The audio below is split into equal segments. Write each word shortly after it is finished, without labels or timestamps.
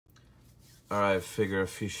Alright, figure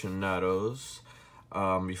aficionados.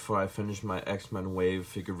 Before I finish my X-Men Wave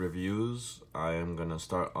figure reviews, I am gonna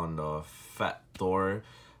start on the Fat Thor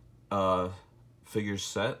figure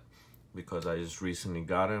set because I just recently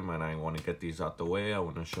got him and I want to get these out the way. I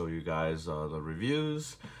want to show you guys the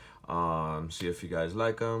reviews, see if you guys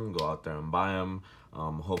like them. Go out there and buy them.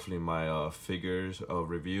 Hopefully my figures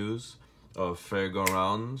reviews of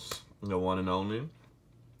fair-go-rounds, the one and only,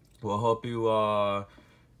 will help you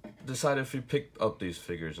decide if you picked up these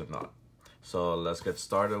figures or not. So let's get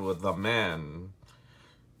started with the man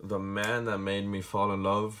that made me fall in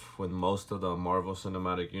love with most of the Marvel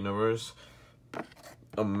Cinematic Universe,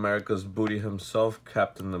 America's booty himself,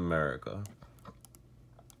 Captain America.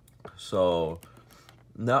 So,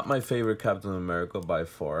 not my favorite Captain America by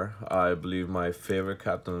far. I believe my favorite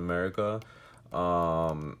Captain America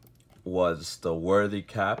was the Worthy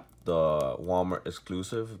Cap, the Walmart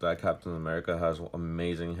exclusive. That Captain America has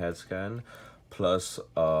amazing head scan, plus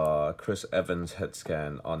Chris Evans head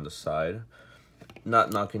scan on the side.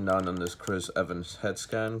 Not knocking down on this Chris Evans head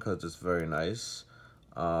scan because it's very nice.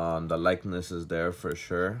 The likeness is there for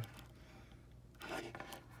sure.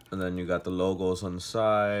 And then you got the logos on the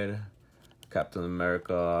side, Captain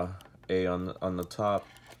America A on the top.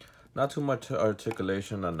 Not too much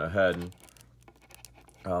articulation on the head.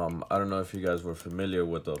 I don't know if you guys were familiar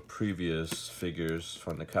with the previous figures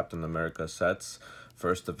from the Captain America sets,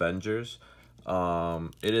 First Avengers.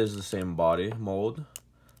 It is the same body mold,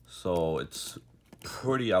 so it's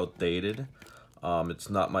pretty outdated. It's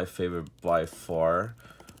not my favorite by far.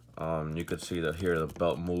 You could see that here the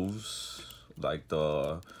belt moves, like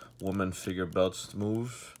the woman figure belts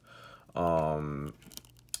move.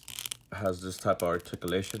 Has this type of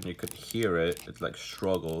articulation. You could hear it. It's like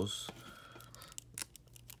struggles.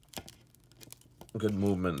 Good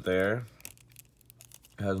movement there.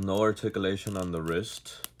 It has no articulation on the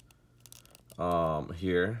wrist.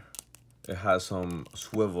 Here it has some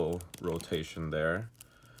swivel rotation there.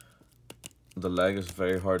 The leg is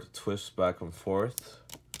very hard to twist back and forth.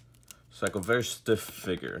 It's like a very stiff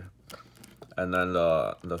figure. And then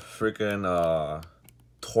the freaking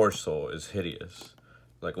torso is hideous.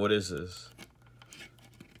 Like, what is this?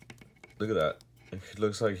 Look at that. He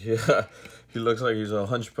looks like he looks like he's a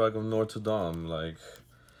hunchback of Notre Dame. Like,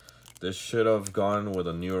 this should have gone with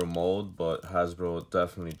a newer mold, but Hasbro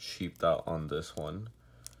definitely cheaped out on this one.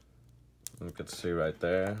 You can see right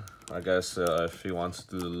there. I guess if he wants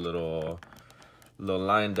to do a little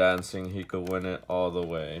line dancing, he could win it all the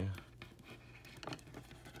way.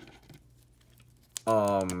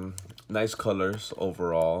 Nice colors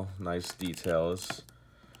overall, nice details.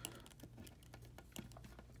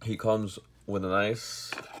 He comes with a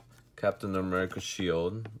nice Captain America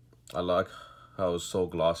shield. I like how it's so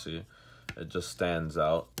glossy. It just stands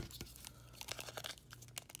out.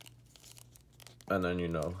 And then, you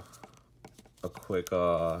know, a quick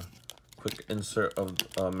insert of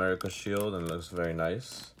America shield, and it looks very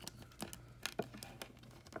nice.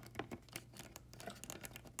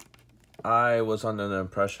 I was under the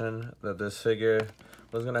impression that this figure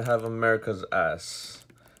was gonna have America's ass,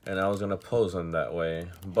 and I was gonna pose him that way,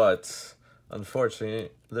 but unfortunately,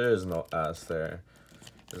 there is no ass there.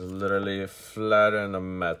 It's literally flatter than a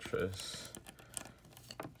mattress,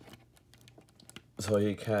 so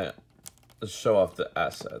he can't show off the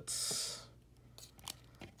assets.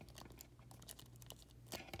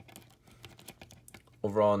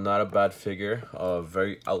 Overall, not a bad figure.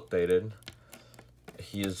 Very outdated.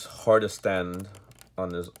 He is hard to stand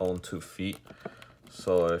on his own 2 feet.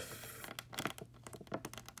 So if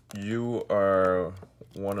you are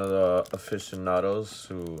one of the aficionados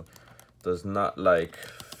who does not like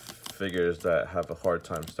figures that have a hard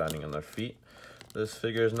time standing on their feet, this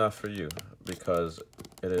figure is not for you, because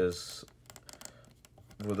it is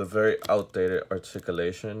with a very outdated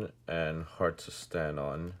articulation and hard to stand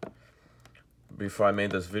on. Before I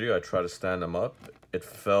made this video, I tried to stand him up. It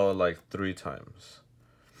fell like 3 times.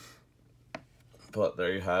 But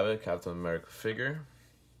there you have it, Captain America figure.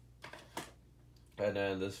 And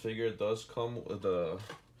then this figure does come with a,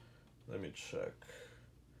 let me check.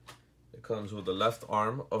 It comes with the left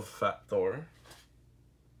arm of Fat Thor.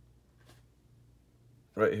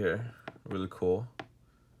 Right here, really cool.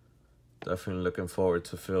 Definitely looking forward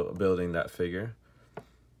to building that figure.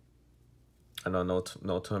 I know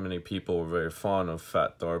not too many people were very fond of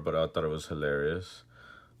Fat Thor, but I thought it was hilarious.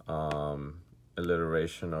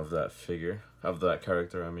 Alliteration of that figure, of that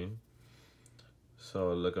character, I mean.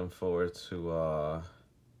 So looking forward to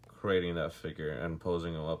creating that figure and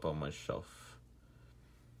posing him up on my shelf.